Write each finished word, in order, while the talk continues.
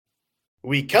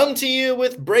We come to you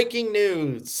with breaking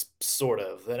news, sort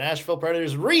of. The Nashville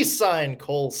Predators re-signed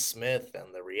Cole Smith, and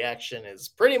the reaction is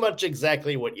pretty much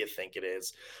exactly what you think it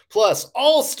is. Plus,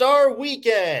 All-Star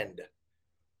Weekend.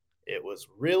 It was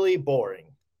really boring.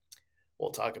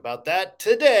 We'll talk about that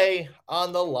today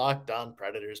on the Locked On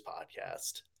Predators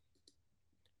podcast.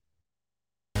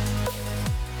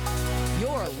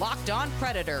 Your Locked On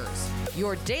Predators,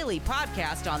 your daily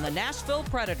podcast on the Nashville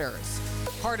Predators.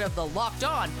 Part of the Locked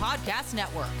On Podcast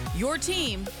Network, your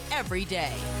team every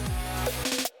day.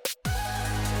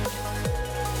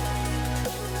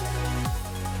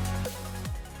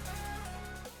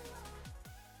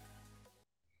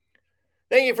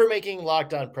 Thank you for making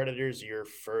Locked On Predators your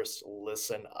first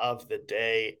listen of the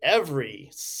day. Every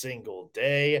single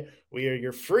day, we are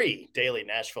your free daily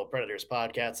Nashville Predators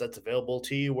podcast that's available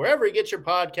to you wherever you get your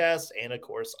podcasts and, of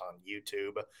course, on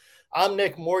YouTube. I'm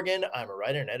Nick Morgan. I'm a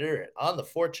writer and editor at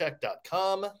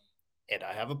ontheforecheck.com, and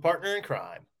I have a partner in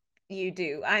crime. You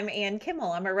do. I'm Ann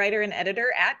Kimmel. I'm a writer and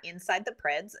editor at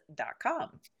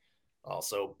InsideThePreds.com.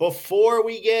 Also, before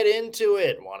we get into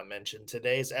it, want to mention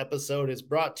today's episode is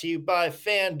brought to you by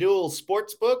FanDuel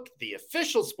Sportsbook, the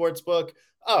official sportsbook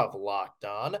of Locked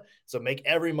On. So make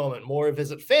every moment more.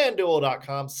 Visit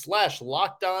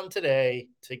FanDuel.com/LockedOn today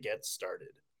to get started.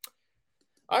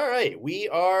 All right, we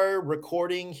are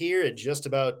recording here at just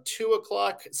about 2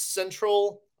 o'clock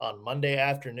Central on Monday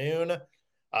afternoon,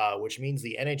 which means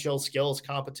the NHL skills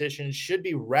competition should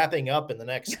be wrapping up in the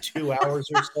next 2 hours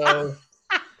or so.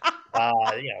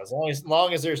 As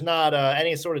long as there's not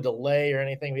any sort of delay or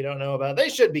anything we don't know about, they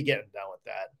should be getting done with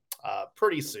that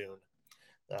pretty soon.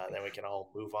 Then we can all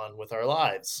move on with our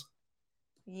lives.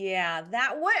 Yeah,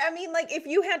 if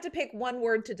you had to pick one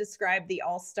word to describe the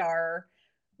All-Star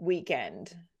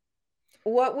weekend,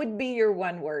 what would be your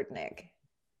one word, Nick?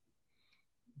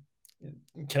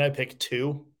 Can I pick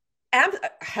two?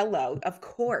 Hello, of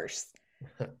course.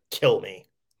 Kill me.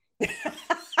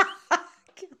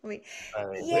 Much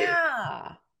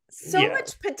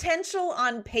potential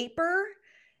on paper.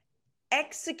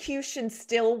 Execution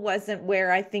still wasn't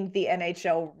where I think the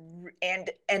NHL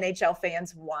and NHL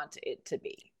fans want it to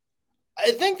be.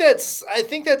 I think that's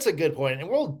a good point, and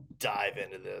we'll dive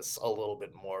into this a little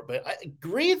bit more. But I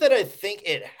agree that I think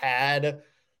it had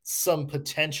some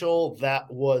potential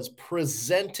that was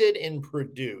presented and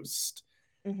produced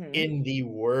in the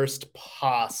worst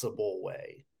possible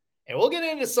way. And we'll get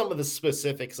into some of the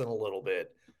specifics in a little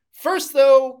bit. First,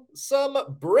 though,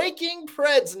 some breaking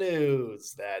Preds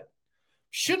news that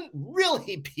shouldn't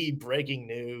really be breaking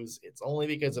news. It's only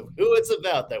because of who it's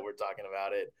about that we're talking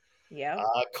about it. Yeah.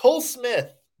 Cole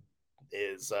Smith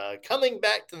is coming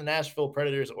back to the Nashville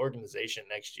Predators organization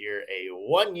next year, a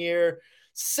 1-year,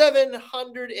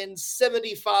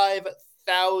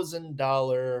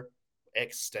 $775,000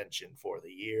 extension for the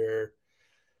year.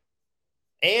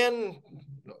 And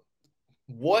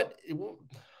what,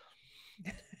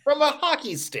 from a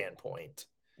hockey standpoint,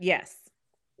 yes,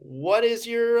 what is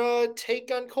your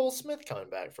take on Cole Smith coming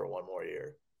back for one more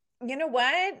year? You know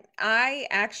what? I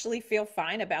actually feel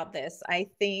fine about this. I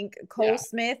think Cole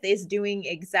Smith is doing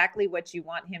exactly what you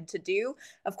want him to do.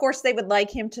 Of course, they would like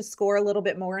him to score a little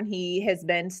bit more, and he has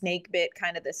been snake bit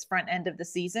kind of this front end of the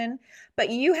season.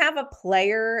 But you have a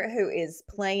player who is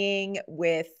playing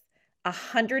with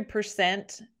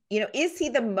 100%. Is he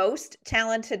the most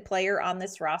talented player on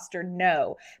this roster?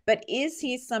 No. But is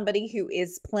he somebody who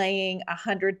is playing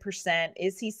 100%?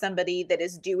 Is he somebody that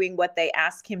is doing what they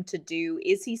ask him to do?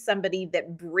 Is he somebody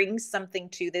that brings something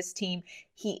to this team?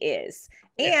 He is.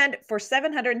 Yeah. And for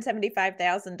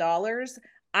 $775,000,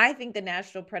 I think the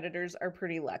Nashville Predators are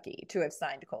pretty lucky to have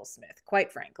signed Cole Smith,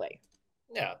 quite frankly.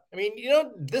 Yeah. I mean,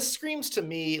 this screams to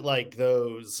me like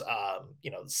those,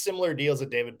 similar deals that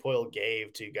David Poile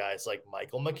gave to guys like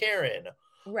Michael McCarron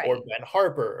or Ben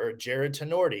Harper or Jared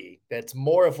Tenorti. That's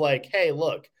more of like, hey,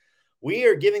 look, we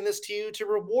are giving this to you to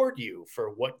reward you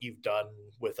for what you've done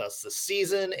with us this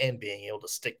season and being able to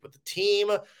stick with the team.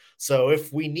 So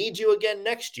if we need you again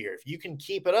next year, if you can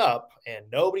keep it up and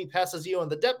nobody passes you on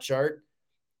the depth chart,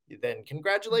 then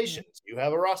congratulations. You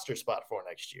have a roster spot for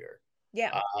next year.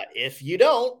 Yeah. If you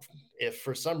don't, if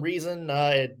for some reason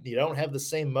you don't have the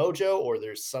same mojo or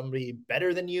there's somebody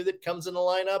better than you that comes in the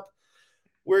lineup,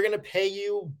 we're going to pay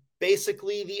you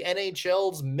basically the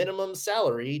NHL's minimum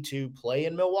salary to play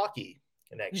in Milwaukee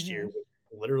next year with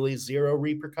literally zero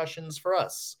repercussions for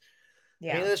us.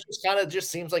 Yeah. I mean, this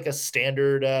just seems like a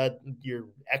standard your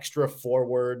extra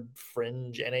forward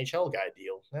fringe NHL guy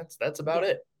deal. That's about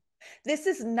it. This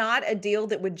is not a deal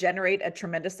that would generate a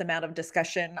tremendous amount of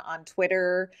discussion on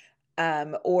Twitter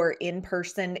or in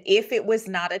person if it was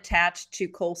not attached to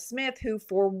Cole Smith, who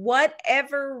for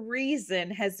whatever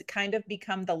reason has kind of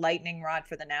become the lightning rod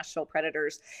for the Nashville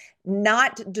Predators.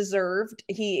 Not deserved.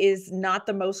 He is not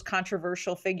the most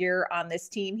controversial figure on this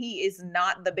team. He is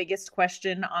not the biggest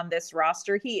question on this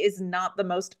roster. He is not the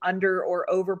most under or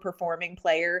overperforming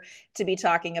player to be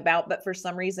talking about. But for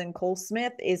some reason, Cole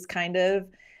Smith is kind of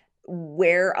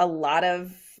where a lot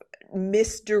of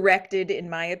misdirected, in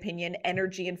my opinion,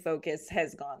 energy and focus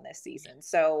has gone this season.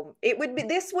 So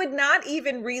this would not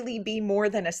even really be more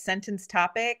than a sentence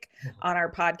topic on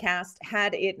our podcast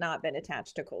had it not been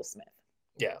attached to Cole Smith.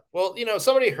 Yeah. Well,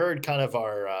 somebody heard kind of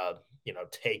our,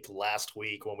 take last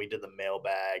week when we did the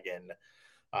mailbag, and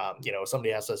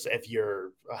somebody asked us if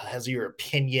has your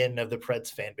opinion of the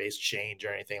Preds fan base changed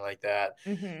or anything like that.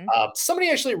 Mm-hmm. Somebody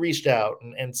actually reached out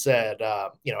and said,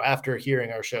 after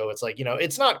hearing our show, it's like,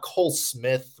 it's not Cole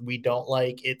Smith we don't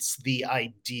like, it's the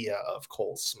idea of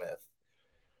Cole Smith,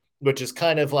 which is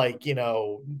kind of like,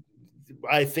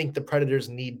 I think the Predators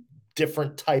need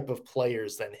different type of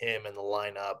players than him in the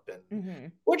lineup,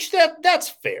 and which that's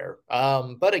fair.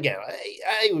 But again,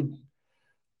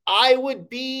 I would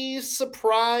be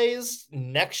surprised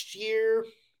next year,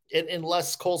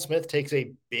 unless Cole Smith takes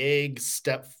a big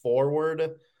step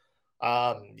forward.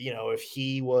 If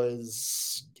he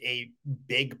was a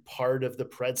big part of the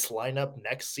Preds lineup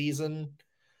next season.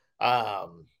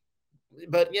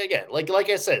 But yeah, again, like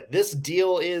I said, this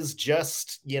deal is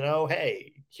just,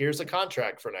 hey, here's a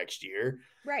contract for next year.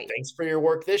 Right. Thanks for your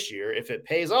work this year. If it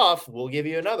pays off, we'll give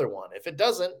you another one. If it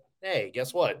doesn't, hey,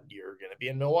 guess what? You're going to be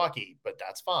in Milwaukee, but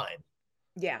that's fine.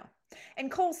 Yeah.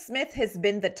 And Cole Smith has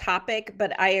been the topic,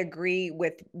 but I agree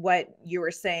with what you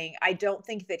were saying. I don't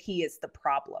think that he is the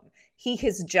problem. He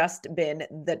has just been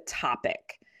the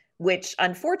topic, which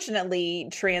unfortunately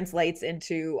translates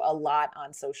into a lot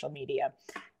on social media.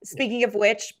 Speaking of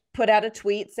which, put out a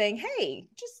tweet saying, hey,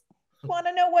 just want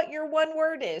to know what your one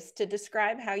word is to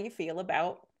describe how you feel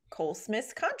about Cole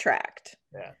Smith's contract.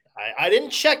 Yeah, I didn't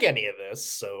check any of this,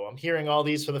 so I'm hearing all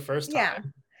these for the first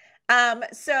time.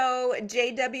 So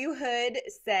JW Hood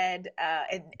said,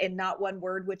 and not one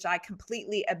word, which I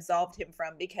completely absolved him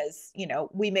from because,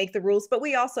 we make the rules, but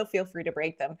we also feel free to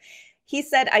break them. He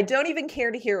said, I don't even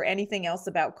care to hear anything else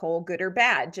about Cole, good or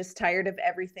bad. Just tired of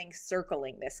everything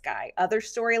circling this guy. Other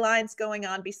storylines going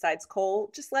on besides Cole,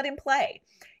 just let him play.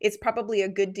 It's probably a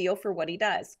good deal for what he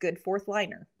does. Good fourth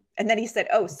liner. And then he said,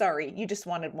 oh, sorry, you just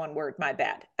wanted one word. My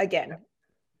bad. Again,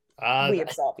 we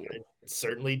absolve you. I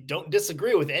certainly don't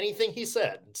disagree with anything he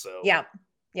said. So yeah.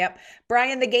 Yep.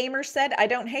 Brian the Gamer said, I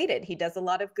don't hate it. He does a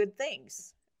lot of good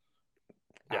things.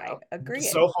 Yeah. I agree.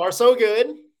 So far, so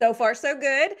good. So far, so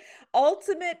good.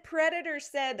 Ultimate Predator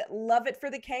said, love it for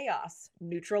the chaos.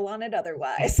 Neutral on it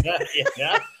otherwise.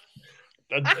 Yeah.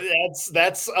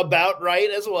 That's about right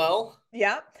as well.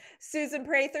 Yeah. Susan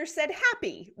Prather said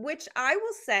happy, which I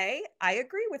will say I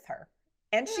agree with her.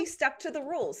 And she stuck to the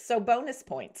rules. So bonus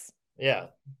points. Yeah.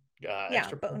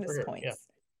 Bonus points.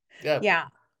 Yeah.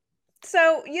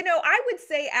 So, I would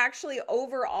say actually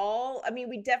overall,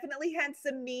 we definitely had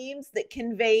some memes that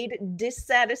conveyed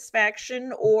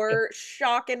dissatisfaction or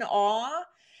shock and awe.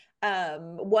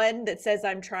 One that says,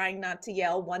 I'm trying not to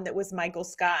yell, one that was Michael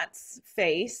Scott's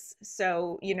face.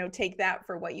 So, take that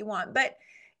for what you want. But,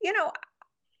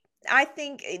 I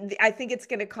think it's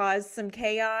going to cause some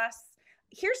chaos.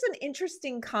 Here's an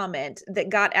interesting comment that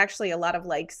got actually a lot of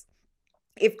likes.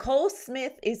 If Cole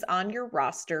Smith is on your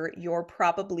roster, you're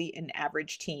probably an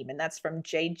average team. And that's from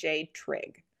JJ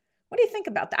Trigg. What do you think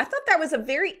about that? I thought that was a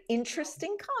very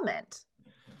interesting comment.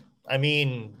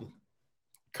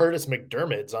 Curtis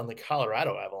McDermott's on the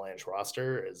Colorado Avalanche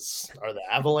roster. Are the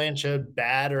Avalanche a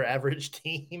bad or average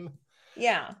team?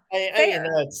 Yeah. I mean,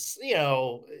 that's,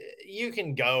 you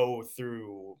can go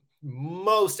through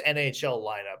most NHL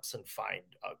lineups and find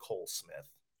a Cole Smith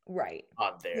right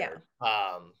on there.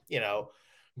 Yeah.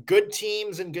 Good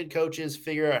teams and good coaches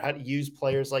figure out how to use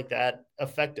players like that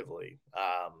effectively.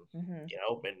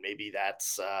 And maybe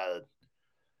that's the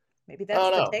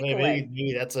takeaway.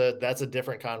 Maybe that's a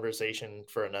different conversation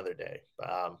for another day.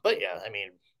 But yeah,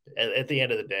 at the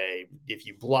end of the day, if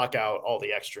you block out all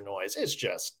the extra noise, it's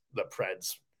just the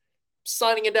Preds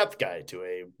signing a depth guy to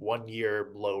a 1-year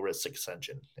low risk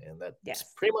extension. And that's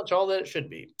pretty much all that it should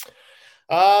be.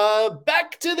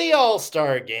 Back to the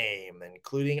All-Star game,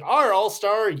 including our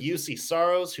All-Star UC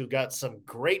Saros, who got some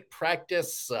great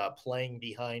practice playing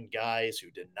behind guys who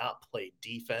did not play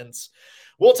defense.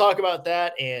 We'll talk about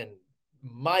that. And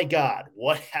my God,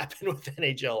 what happened with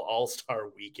NHL All-Star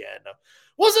weekend?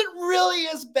 Was it really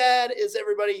as bad as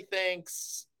everybody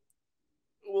thinks?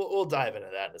 we'll dive into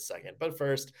that in a second. But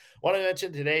first, I want to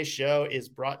mention today's show is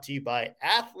brought to you by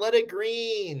Athletic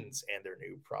Greens and their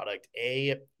new product,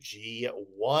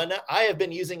 AG1. I have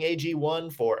been using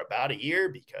AG1 for about a year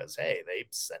because, hey, they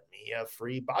sent me a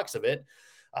free box of it.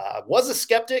 Was a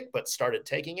skeptic, but started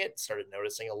taking it, started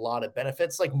noticing a lot of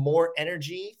benefits, like more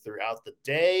energy throughout the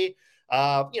day.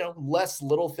 Less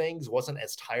little things, wasn't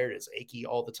as tired as achy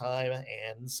all the time.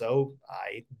 And so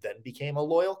I then became a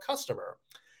loyal customer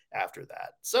after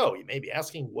that. So you may be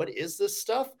asking, what is this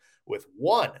stuff? With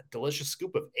one delicious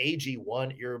scoop of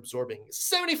AG1, you're absorbing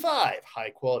 75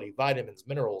 high-quality vitamins,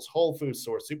 minerals, whole food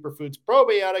source, superfoods,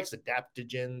 probiotics,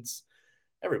 adaptogens.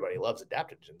 Everybody loves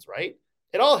adaptogens, right?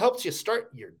 It all helps you start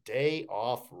your day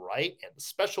off right, and the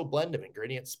special blend of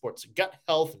ingredients supports gut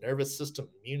health, nervous system,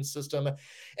 immune system,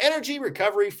 energy,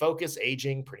 recovery, focus,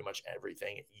 aging, pretty much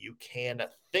everything you can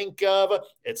think of.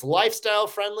 It's lifestyle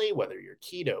friendly, whether you're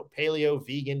keto, paleo,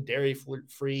 vegan,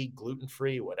 dairy-free,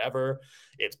 gluten-free, whatever.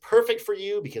 It's perfect for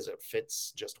you because it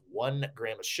fits just 1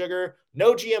 gram of sugar,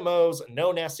 no GMOs,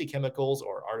 no nasty chemicals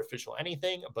or artificial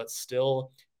anything, but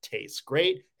still tastes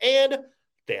great. And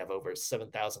they have over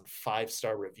 7,000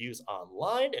 5-star reviews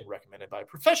online and recommended by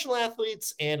professional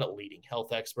athletes and leading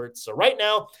health experts. So right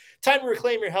now, time to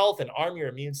reclaim your health and arm your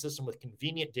immune system with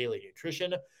convenient daily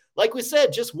nutrition. Like we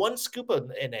said, just 1 scoop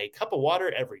in a cup of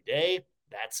water every day.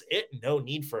 That's it. No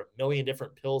need for a million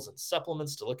different pills and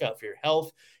supplements to look out for your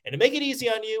health. And to make it easy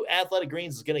on you, Athletic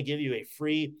Greens is going to give you a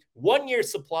free 1-year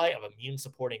supply of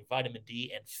immune-supporting vitamin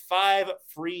D and 5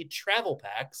 free travel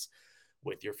packs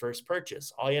with your first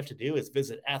purchase. All you have to do is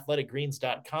visit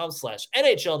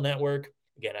athleticgreens.com/NHL Network.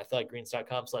 Again,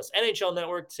 athleticgreens.com/NHL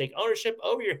Network to take ownership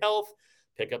over your health.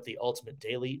 Pick up the ultimate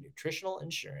daily nutritional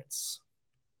insurance.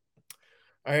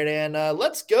 All right, and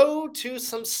let's go to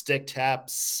some stick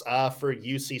taps for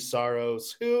Juuse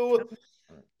Saros, who,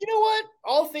 you know what,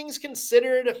 all things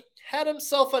considered, had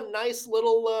himself a nice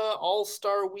little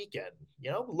all-star weekend.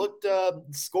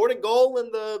 Scored a goal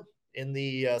in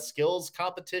the skills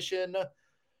competition,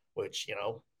 which,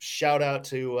 shout out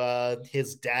to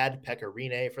his dad, Pekka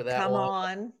Rinne, for that Come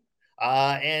one.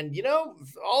 on. And,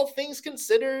 all things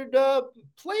considered,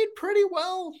 played pretty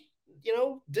well.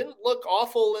 Didn't look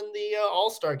awful in the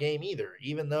all-star game either,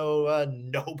 even though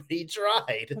nobody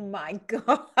tried. Oh my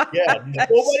God. Yeah,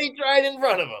 nobody tried in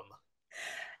front of him.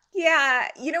 Yeah,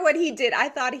 you know what he did? I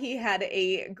thought he had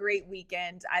a great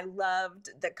weekend. I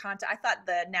loved the content. I thought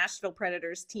the Nashville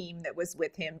Predators team that was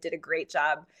with him did a great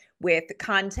job with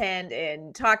content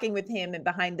and talking with him and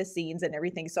behind the scenes and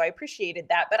everything. So I appreciated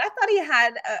that. But I thought he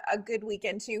had a good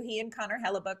weekend too. He and Connor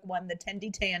Hellebuyck won the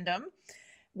Tendy Tandem,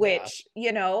 which,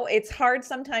 it's hard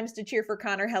sometimes to cheer for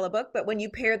Connor Hellebuyck, but when you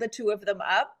pair the two of them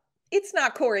up, it's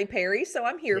not Corey Perry, so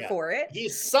I'm here for it. He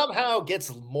somehow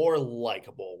gets more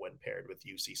likable when paired with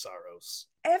Juuse Saros.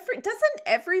 Doesn't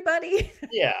everybody?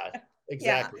 Yeah,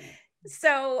 exactly. Yeah.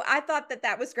 So I thought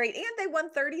that was great. And they won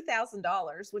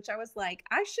 $30,000, which I was like,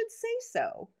 I should say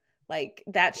so. Like,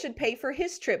 that should pay for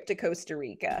his trip to Costa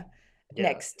Rica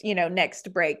next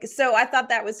break. So I thought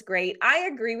that was great. I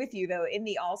agree with you, though, in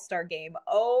the All-Star game.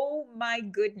 Oh, my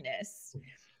goodness.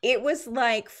 It was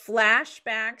like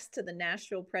flashbacks to the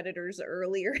Nashville Predators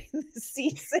earlier in the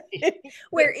season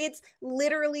where it's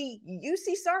literally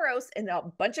Juuse Saros and a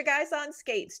bunch of guys on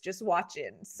skates just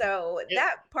watching. So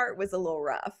that part was a little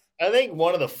rough. I think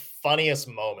one of the funniest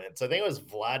moments, I think it was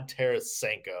Vlad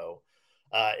Tarasenko.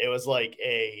 It was like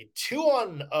a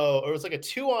 2-on-0, or it was like a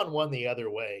 2-on-1 the other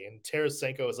way. And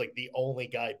Tarasenko was like the only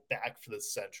guy back for the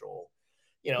Central.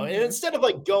 And instead of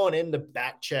like going in to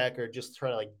back check or just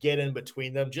trying to like get in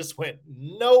between them, just went,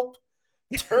 nope,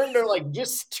 turned around,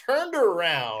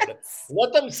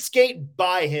 let them skate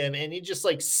by him. And he just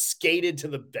like skated to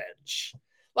the bench.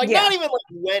 Not even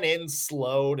like went in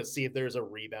slow to see if there's a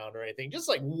rebound or anything, just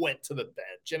like went to the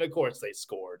bench. And of course they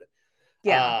scored.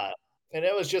 Yeah. And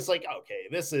it was just like, okay,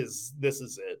 this is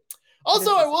it.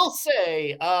 Also, I will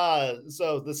say,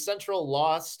 so the Central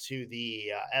lost to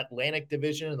the Atlantic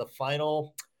Division in the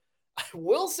final. I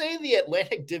will say the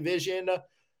Atlantic Division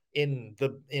in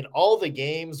all the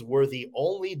games were the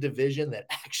only division that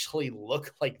actually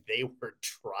looked like they were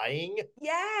trying.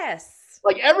 Yes.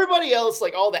 Like everybody else,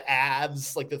 like all the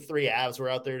Avs, like the 3 Avs were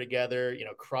out there together.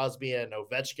 Crosby and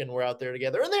Ovechkin were out there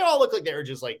together, and they all looked like they were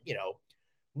just like,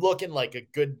 looking like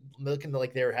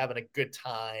they were having a good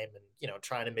time and,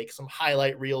 trying to make some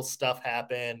highlight reel stuff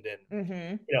happen.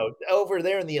 And, over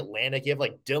there in the Atlantic, you have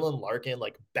like Dylan Larkin,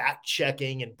 like back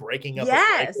checking and breaking up a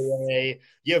breakaway.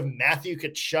 You have Matthew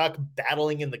Tkachuk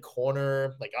battling in the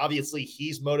corner. Like, obviously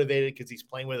he's motivated because he's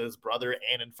playing with his brother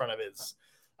and in front of his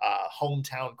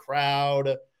hometown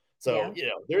crowd. So,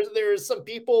 there's some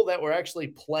people that were actually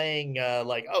playing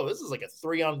like, oh, this is like a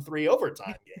 3-on-3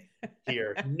 overtime game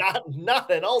here,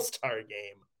 not an all-star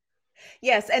game.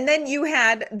 Yes, and then you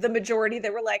had the majority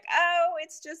that were like, oh,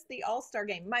 it's just the all-star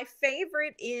game. My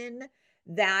favorite in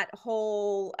that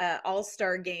whole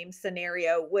all-star game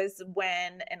scenario was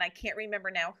when, and I can't remember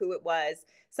now who it was,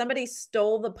 somebody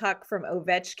stole the puck from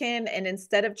Ovechkin, and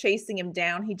instead of chasing him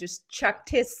down, he just chucked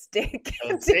his stick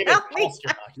down. David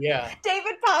Pastrnak, yeah.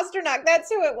 David Pastrnak,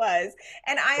 that's who it was.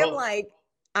 And I am like,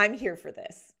 I'm here for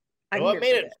this.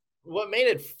 What made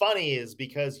it funny is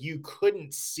because you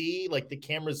couldn't see, like the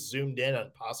camera zoomed in on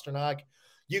Pastrnak,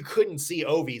 you couldn't see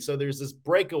Ovi. So there's this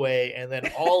breakaway, and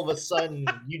then all of a sudden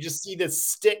you just see this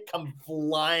stick come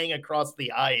flying across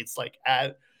the ice, like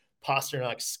at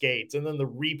Pasternak's skates. And then the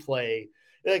replay,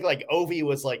 like Ovi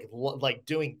was like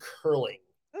doing curling.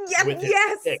 Yep, with his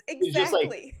stick.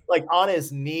 Exactly. Just like on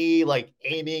his knee, like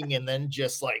aiming, and then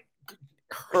just like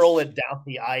hurl it down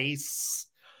the ice.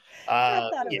 I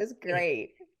thought it was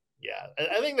great. Yeah,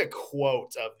 I think the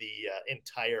quote of the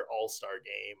entire All-Star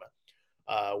game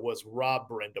was Rob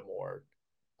Brind'Amour,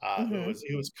 who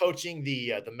was coaching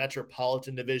the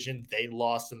Metropolitan Division. They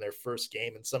lost in their first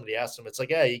game, and somebody asked him, "It's like,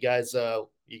 yeah, you guys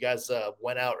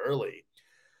went out early,"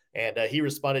 and he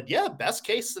responded, "Yeah, best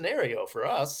case scenario for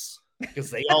us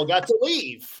because they all got to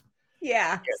leave."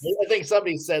 Yeah, I think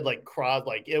somebody said like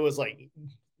it was like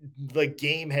the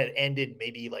game had ended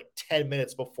maybe like 10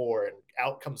 minutes before, and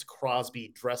out comes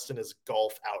Crosby dressed in his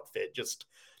golf outfit, just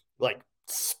like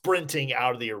sprinting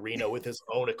out of the arena with his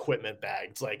own equipment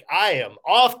bags. Like, I am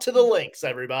off to the links,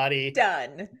 everybody.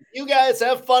 Done. You guys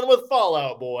have fun with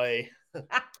Fallout Boy.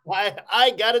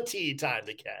 I got a tea time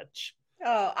to catch.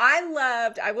 Oh,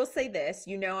 I will say this,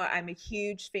 I'm a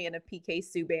huge fan of PK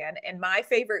Subban, and my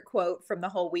favorite quote from the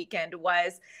whole weekend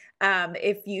was,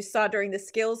 if you saw during the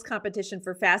skills competition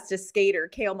for fastest skater,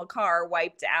 Cale Makar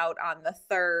wiped out on the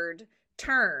third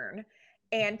turn,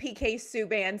 and PK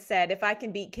Subban said, if I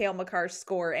can beat Cale Makar's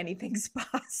score, anything's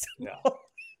possible. Yeah.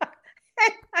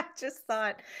 I just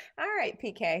thought, all right,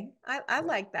 PK, I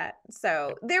like that.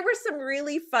 So there were some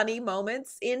really funny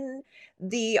moments in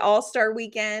the All-Star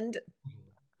weekend,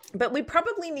 but we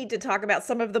probably need to talk about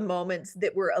some of the moments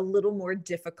that were a little more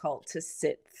difficult to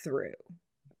sit through,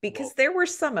 because there were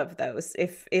some of those.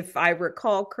 If I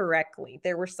recall correctly,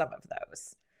 there were some of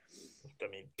those. I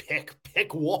mean, pick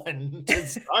one to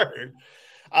start.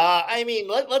 I mean,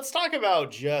 let's talk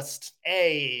about just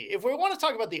if we want to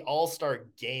talk about the All-Star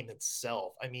game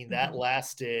itself. I mean, that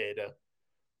lasted it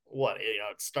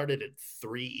started at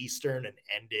 3 Eastern and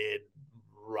ended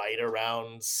right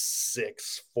around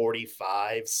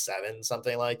 6:45, 7,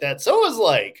 something like that. So it was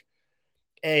like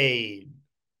a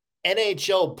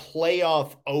NHL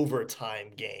playoff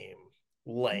overtime game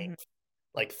length,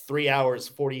 like 3 hours,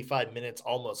 45 minutes,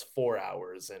 almost 4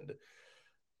 hours. And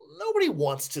nobody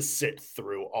wants to sit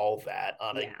through all that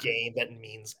on a game that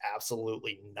means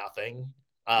absolutely nothing.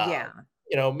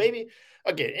 Maybe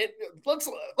let's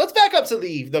back up to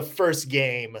the first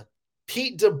game.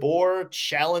 Pete DeBoer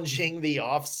challenging the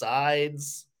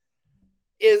offsides.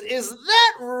 Is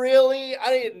that really?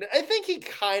 I think he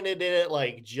kind of did it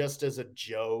like just as a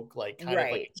joke, like kind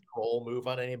of like a troll move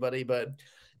on anybody. But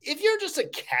if you're just a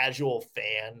casual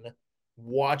fan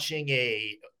watching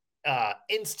a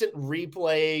instant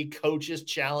replay coaches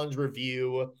challenge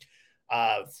review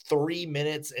 3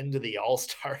 minutes into the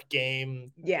All-Star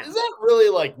game, is that really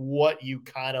like what you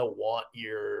kind of want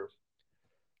your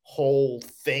whole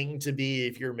thing to be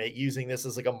if you're using this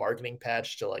as like a marketing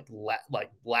patch to like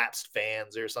lapsed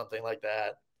fans or something like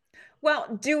that?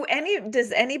 Well,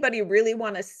 does anybody really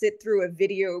want to sit through a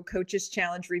video coaches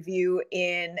challenge review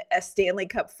in a Stanley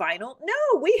Cup final?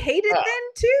 No, we hated them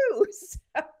too. So,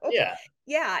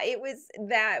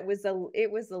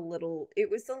 it was a little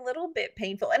bit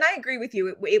painful. And I agree with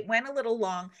you. It went a little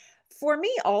long. For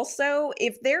me also,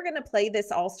 if they're going to play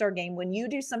this All-Star game, when you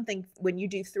do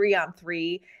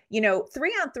 3-on-3,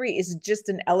 3-on-3 is just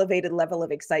an elevated level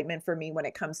of excitement for me when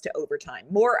it comes to overtime.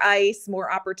 More ice, more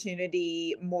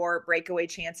opportunity, more breakaway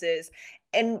chances.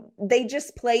 And they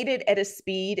just played it at a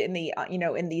speed in the,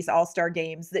 in these All-Star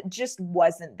games that just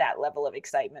wasn't that level of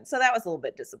excitement. So that was a little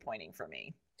bit disappointing for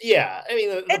me. Yeah. I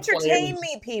mean, entertain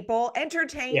me, people.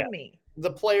 Entertain me.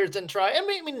 The players didn't try. I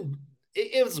mean,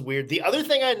 it was weird. The other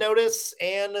thing I noticed,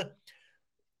 and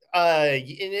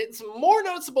it's more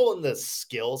noticeable in the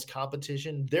skills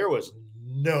competition, there was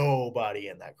nobody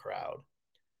in that crowd.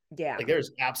 Yeah. Like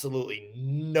there's absolutely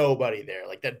nobody there.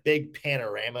 Like that big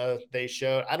panorama they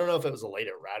showed, I don't know if it was a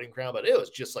later routing crowd, but it was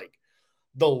just like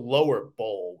the lower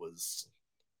bowl was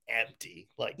empty,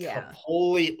 like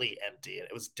completely empty. And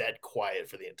it was dead quiet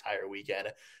for the entire weekend.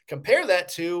 Compare that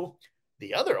to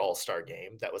the other All-Star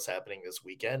game that was happening this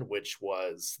weekend, which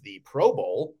was the Pro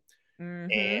Bowl.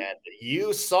 And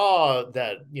you saw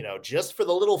that, just for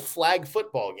the little flag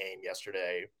football game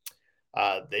yesterday,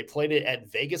 they played it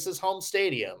at Vegas's home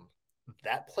stadium.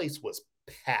 That place was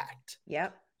packed.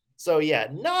 Yep. So yeah,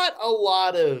 not a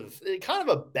lot of, kind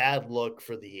of a bad look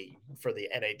for the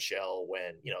NHL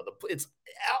when, it's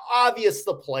obvious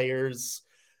the players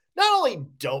not only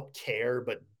don't care,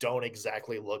 but don't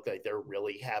exactly look like they're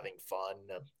really having fun.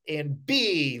 And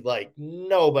B, like,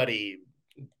 nobody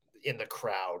in the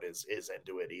crowd is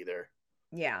into it either.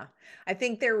 Yeah, I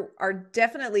think there are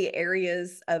definitely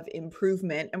areas of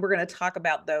improvement, and we're going to talk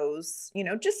about those,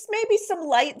 just maybe some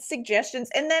light suggestions.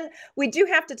 And then we do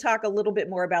have to talk a little bit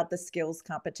more about the skills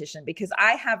competition, because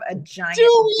I have a giant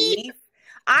beef.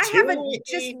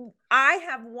 I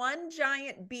have one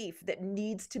giant beef that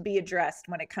needs to be addressed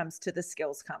when it comes to the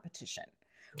skills competition.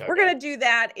 Okay. We're going to do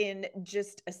that in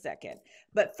just a second.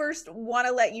 But first, want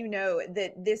to let you know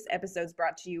that this episode is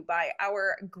brought to you by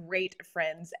our great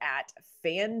friends at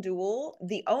FanDuel.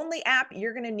 The only app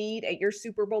you're going to need at your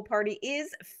Super Bowl party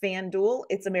is FanDuel.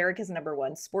 It's America's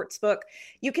 #1 sportsbook.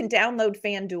 You can download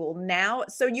FanDuel now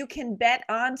so you can bet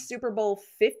on Super Bowl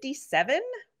 57.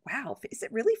 Wow, is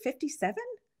it really 57?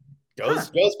 Goes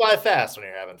by fast when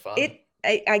you're having fun.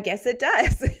 I guess it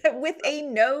does, with a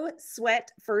no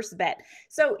sweat first bet.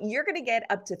 So you're going to get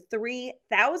up to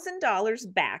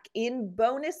 $3,000 back in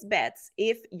bonus bets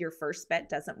if your first bet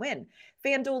doesn't win.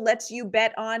 FanDuel lets you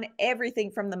bet on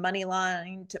everything from the money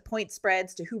line to point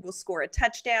spreads to who will score a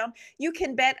touchdown. You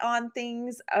can bet on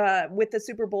things with the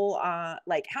Super Bowl,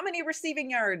 like how many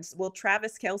receiving yards will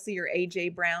Travis Kelce or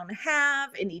AJ Brown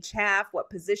have in each half?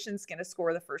 What position's going to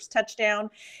score the first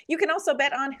touchdown? You can also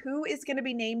bet on who is going to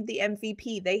be named the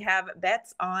MVP. They have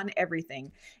bets on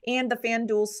everything. And the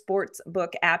FanDuel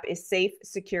Sportsbook app is safe,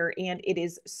 secure, and it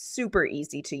is super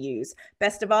easy to use.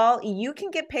 Best of all, you can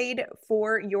get paid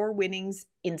for your winnings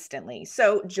instantly.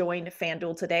 So join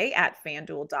FanDuel today at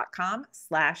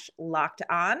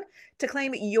FanDuel.com/lockedon to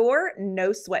claim your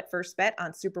no sweat first bet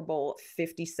on Super Bowl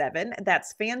 57.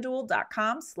 That's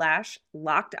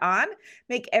FanDuel.com/lockedon.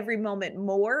 Make every moment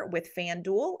more with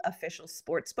FanDuel, official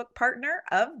sportsbook partner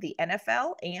of the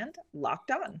NFL and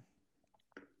Locked On.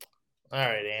 All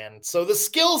right, Ann. So the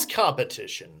skills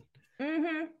competition,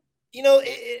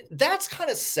 that's kind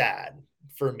of sad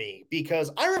for me, because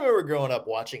I remember growing up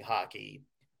watching hockey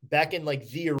back in like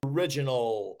the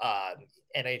original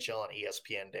NHL and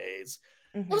ESPN days.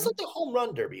 It was like the home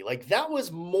run derby. Like that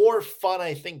was more fun,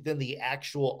 I think, than the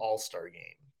actual All-Star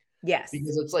game. Yes.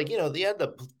 Because it's like, they had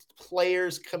the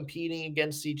players competing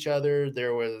against each other.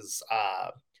 There was,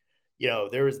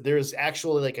 there was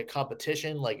actually like a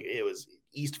competition, like it was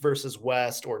East versus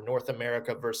West or North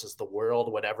America versus the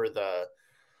world, whatever the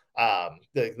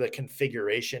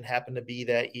configuration happened to be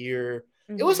that year.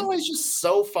 It was always just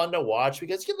so fun to watch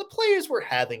because the players were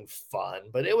having fun,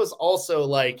 but it was also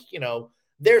like,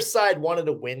 their side wanted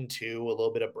to win too, a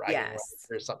little bit of bragging rights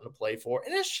or something to play for.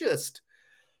 And it's just,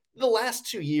 the last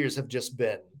 2 years have just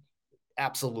been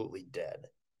absolutely dead.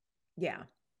 Yeah.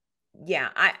 Yeah.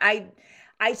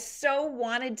 I so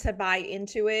wanted to buy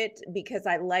into it because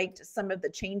I liked some of the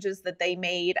changes that they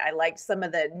made. I liked some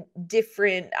of the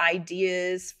different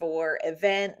ideas for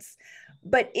events,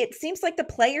 but it seems like the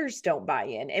players don't buy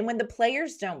in. And when the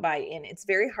players don't buy in, it's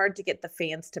very hard to get the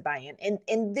fans to buy in.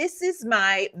 And this is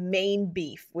my main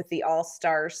beef with the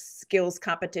All-Star skills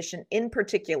competition in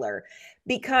particular,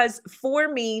 because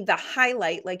for me, the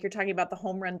highlight, like you're talking about the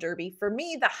home run derby, for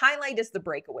me, the highlight is the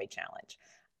breakaway challenge.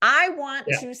 I want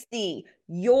to see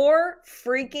your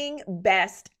freaking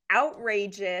best,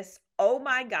 outrageous, oh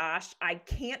my gosh, I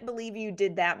can't believe you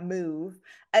did that move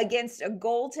against a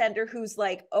goaltender who's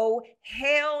like, oh,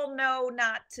 hell no,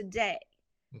 not today.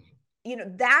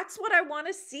 That's what I want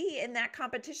to see in that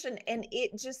competition. And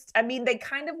it just, they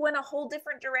kind of went a whole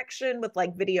different direction with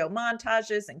like video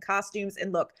montages and costumes.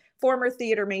 And look, former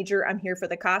theater major, I'm here for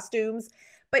the costumes.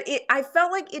 But I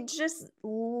felt like it just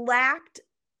lacked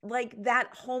like that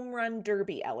home run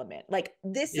derby element. Like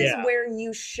this is where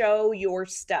you show your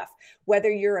stuff, whether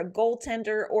you're a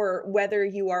goaltender or whether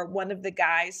you are one of the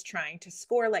guys trying to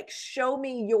score, like show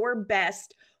me your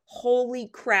best. Holy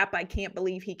crap. I can't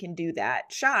believe he can do that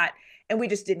shot. And we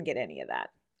just didn't get any of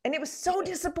that. And it was so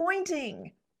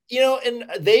disappointing. And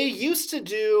they used to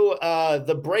do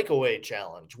the breakaway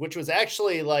challenge, which was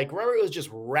actually like, remember, it was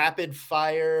just rapid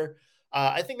fire.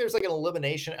 I think there's like an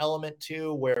elimination element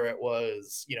too, where it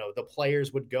was, the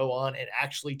players would go on and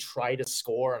actually try to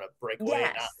score on a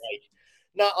breakaway,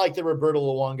 not like the Roberto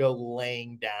Luongo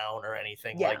laying down or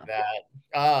anything like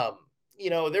that.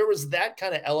 There was that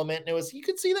kind of element. And you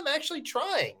could see them actually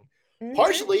trying.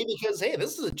 Partially because, hey,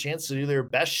 this is a chance to do their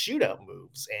best shootout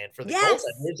moves. And for the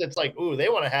goaltenders, it's like, ooh, they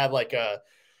want to have like a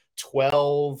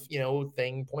 12,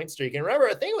 thing point streak. And remember,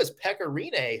 I think it was Pekka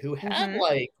Rinne who had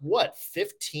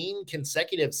 15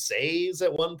 consecutive saves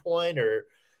at one point, or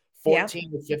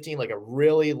 14 to 15, like a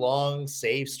really long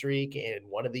save streak in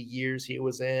one of the years he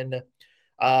was in. And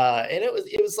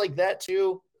it was like that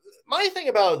too. My thing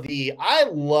about I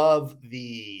love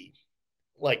the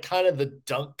kind of the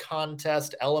dunk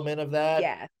contest element of that.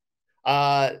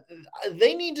 Yeah.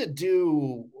 They need to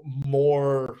do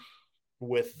more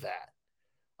with that.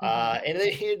 And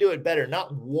they need to do it better,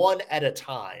 not one at a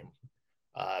time.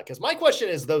 Because my question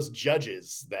is, those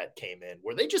judges that came in,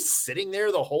 were they just sitting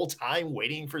there the whole time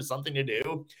waiting for something to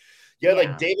do? You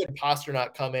had David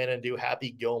Pastrnak come in and do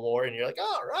Happy Gilmore, and you're like,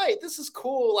 all right, this is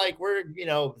cool. Like, we're,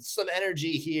 some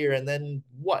energy here. And then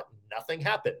what? Nothing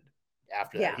happened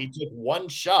after that. He took one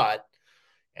shot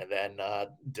and then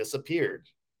disappeared.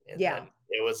 And then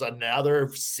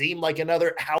it seemed like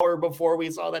another hour before we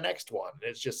saw the next one.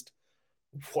 It's just,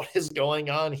 what is going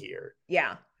on here?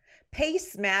 Yeah.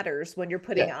 Pace matters when you're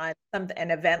putting on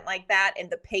an event like that, and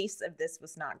the pace of this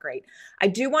was not great. I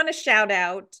do want to shout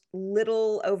out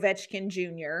little Ovechkin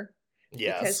Jr.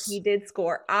 because he did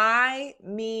score. I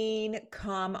mean,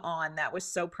 come on, that was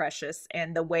so precious,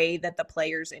 and the way that the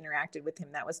players interacted with him,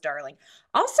 that was darling.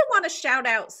 Also want to shout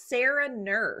out Sarah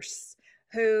Nurse,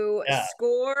 who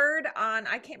scored on,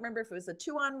 I can't remember if it was a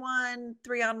 2-on-1,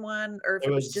 3-on-1, or if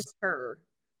it was just her.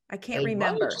 I can't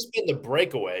remember. Might have just been the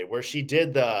breakaway where she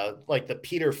did the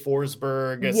Peter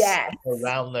Forsberg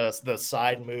around the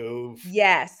side move.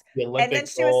 Yes. The Olympic and then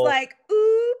she was like,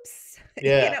 oops.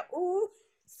 Yeah. Ooh.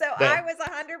 So I was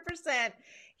 100%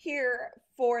 here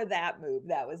for that move.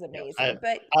 That was amazing.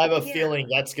 But I have a feeling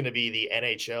that's going to be the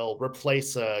NHL.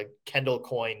 Replace Kendall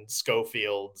Coyne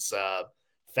Schofield's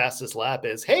fastest lap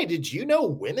is, hey, did you know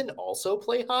women also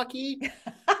play hockey?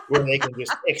 Where they can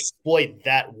just exploit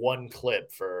that one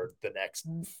clip for the next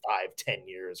 5-10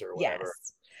 years or whatever.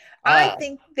 Yes. I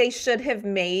think they should have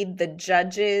made the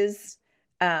judges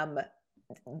some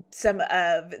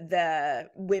of the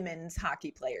women's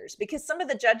hockey players, because some of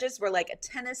the judges were like a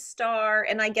tennis star,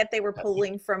 and I get they were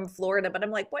pulling from Florida, but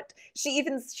I'm like, what? She's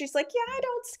like, yeah, I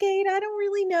don't skate. I don't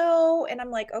really know. And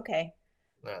I'm like, okay.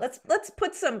 Let's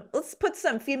put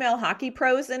some female hockey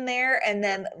pros in there, and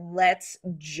then let's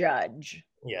judge.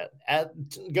 Yeah,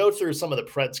 go through some of the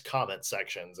Preds comment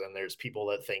sections, and there's people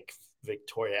that think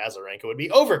Victoria Azarenka would be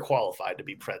overqualified to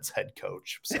be Preds head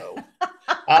coach. So,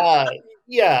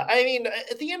 yeah, I mean,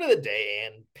 at the end of the day,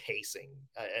 and pacing,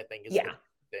 I think is the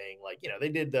thing. Like, they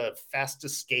did the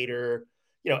fastest skater.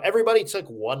 Everybody took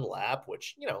one lap,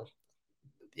 which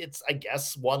it's, I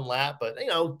guess, one lap, but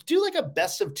do like a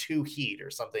best of 2 heat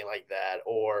or something like that,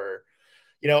 or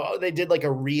they did like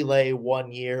a relay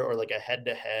one year, or like a head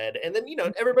to head, and then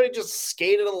everybody just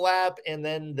skated a lap, and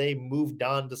then they moved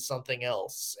on to something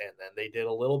else, and then they did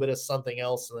a little bit of something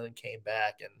else, and then came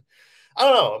back. And I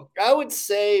don't know, I would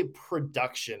say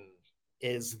production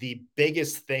is the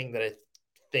biggest thing that I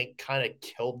think kind of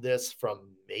killed this from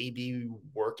maybe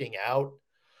working out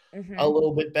a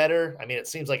little bit better. I mean, it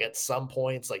seems like at some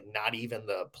points, like, not even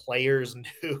the players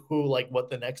knew like what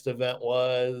the next event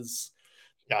was.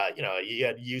 You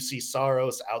had UC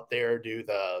Saros out there do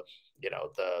the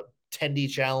Tendy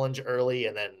challenge early,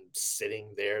 and then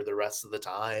sitting there the rest of the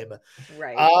time.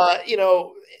 Right.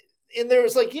 And there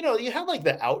was you had like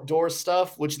the outdoor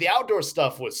stuff, which the outdoor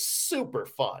stuff was super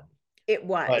fun. It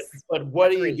was. But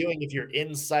what are you doing if you're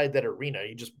inside that arena?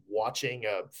 You're just watching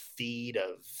a feed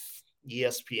of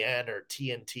ESPN or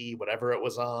TNT, whatever it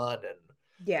was on, and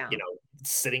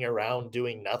sitting around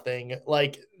doing nothing.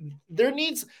 Like,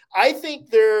 I think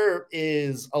there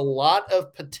is a lot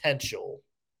of potential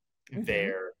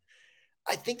there.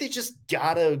 I think they just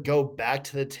gotta go back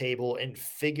to the table and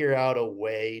figure out a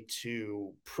way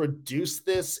to produce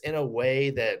this in a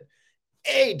way that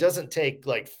doesn't take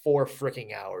like 4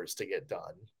 freaking hours to get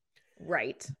done.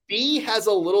 Right. B, has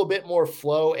a little bit more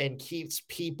flow and keeps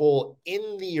people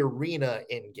in the arena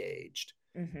engaged.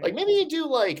 Like, maybe you do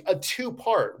like a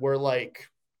 2-part where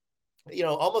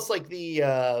almost like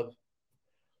the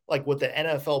like what the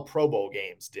NFL Pro Bowl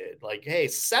games did. Like, hey,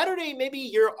 Saturday, maybe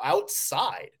you're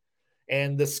outside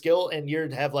and the skill, and you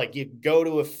go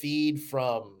to a feed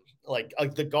from like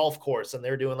the golf course, and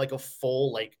they're doing like a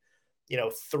full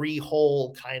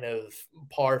 3-hole kind of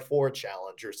par 4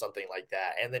 challenge or something like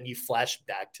that. And then you flash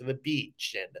back to the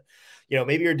beach and,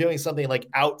 maybe you're doing something like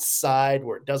outside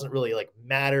where it doesn't really like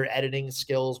matter editing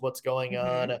skills, what's going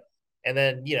on. And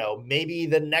then, maybe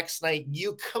the next night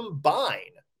you combine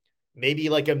maybe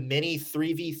like a mini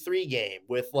 3v3 game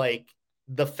with like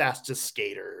the fastest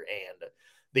skater and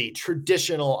the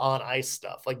traditional on ice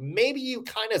stuff. Like maybe you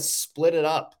kind of split it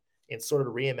up and sort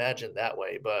of reimagine that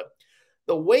way. But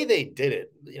the way they did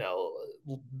it,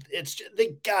 they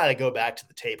got to go back to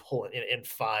the table and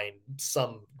find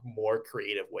some more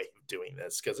creative way of doing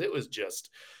this, because it was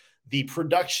just the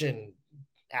production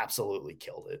absolutely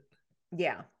killed it.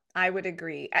 Yeah, I would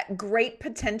agree. Great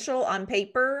potential on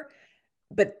paper,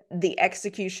 but the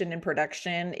execution and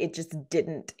production, it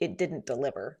didn't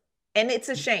deliver. And it's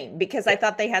a shame because I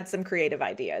thought they had some creative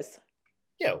ideas.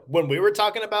 Yeah, when we were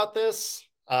talking about this,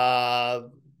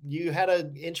 you had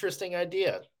an interesting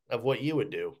idea of what you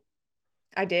would do.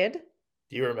 I did.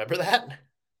 Do you remember that?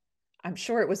 I'm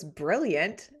sure it was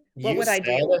brilliant. What would I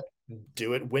do?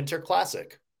 Do it Winter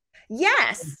Classic.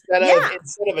 Yes.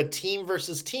 Instead of a team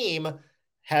versus team,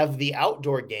 have the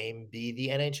outdoor game be the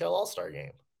NHL All-Star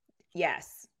game.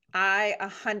 Yes. I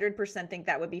 100% think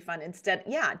that would be fun. Instead,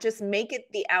 just make it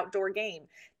the outdoor game.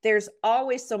 There's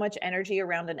always so much energy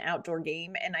around an outdoor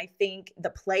game. And I think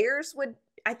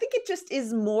I think it just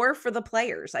is more for the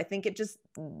players. I think it just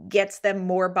gets them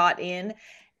more bought in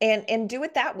and do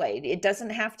it that way. It doesn't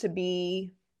have to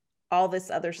be all this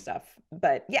other stuff.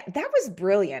 But yeah, that was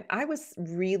brilliant. I was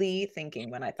really thinking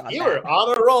when I thought you were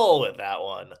on a roll with that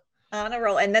one. On a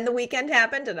roll. And then the weekend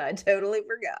happened and I totally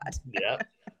forgot. Yep.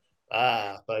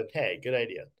 But hey, good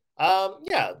idea.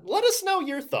 Let us know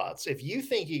your thoughts. If you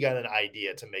think you got an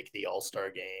idea to make the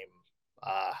All-Star game,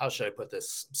 how should I put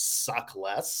this, suck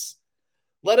less?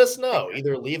 Let us know.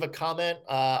 Either leave a comment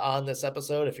on this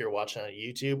episode if you're watching on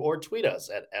YouTube, or tweet us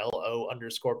at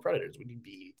LO_Predators. We'd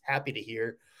be happy to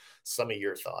hear some of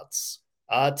your thoughts.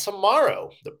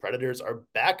 Tomorrow, the Predators are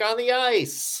back on the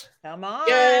ice. Come on.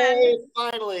 Yay,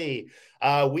 finally.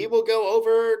 We will go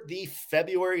over the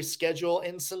February schedule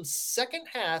and some second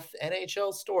half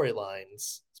NHL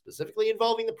storylines, specifically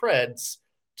involving the Preds,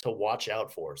 to watch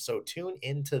out for. So tune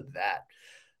into that.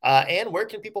 And where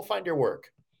can people find your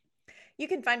work? You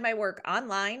can find my work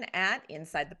online at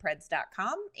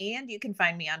InsideThePreds.com, and you can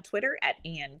find me on Twitter at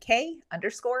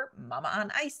AnnK_Mama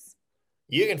on Ice.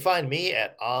 You can find me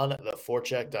at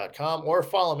ontheforecheck.com or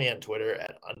follow me on Twitter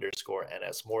at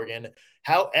 _NSMorgan.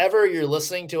 However you're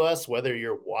listening to us, whether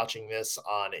you're watching this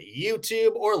on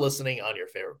YouTube or listening on your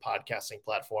favorite podcasting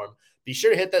platform, be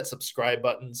sure to hit that subscribe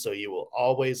button so you will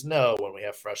always know when we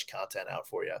have fresh content out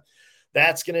for you.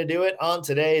 That's going to do it on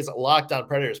today's Locked On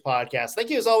Predators podcast. Thank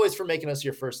you as always for making us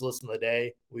your first listen of the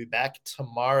day. We'll be back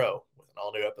tomorrow with an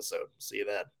all-new episode. See you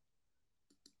then.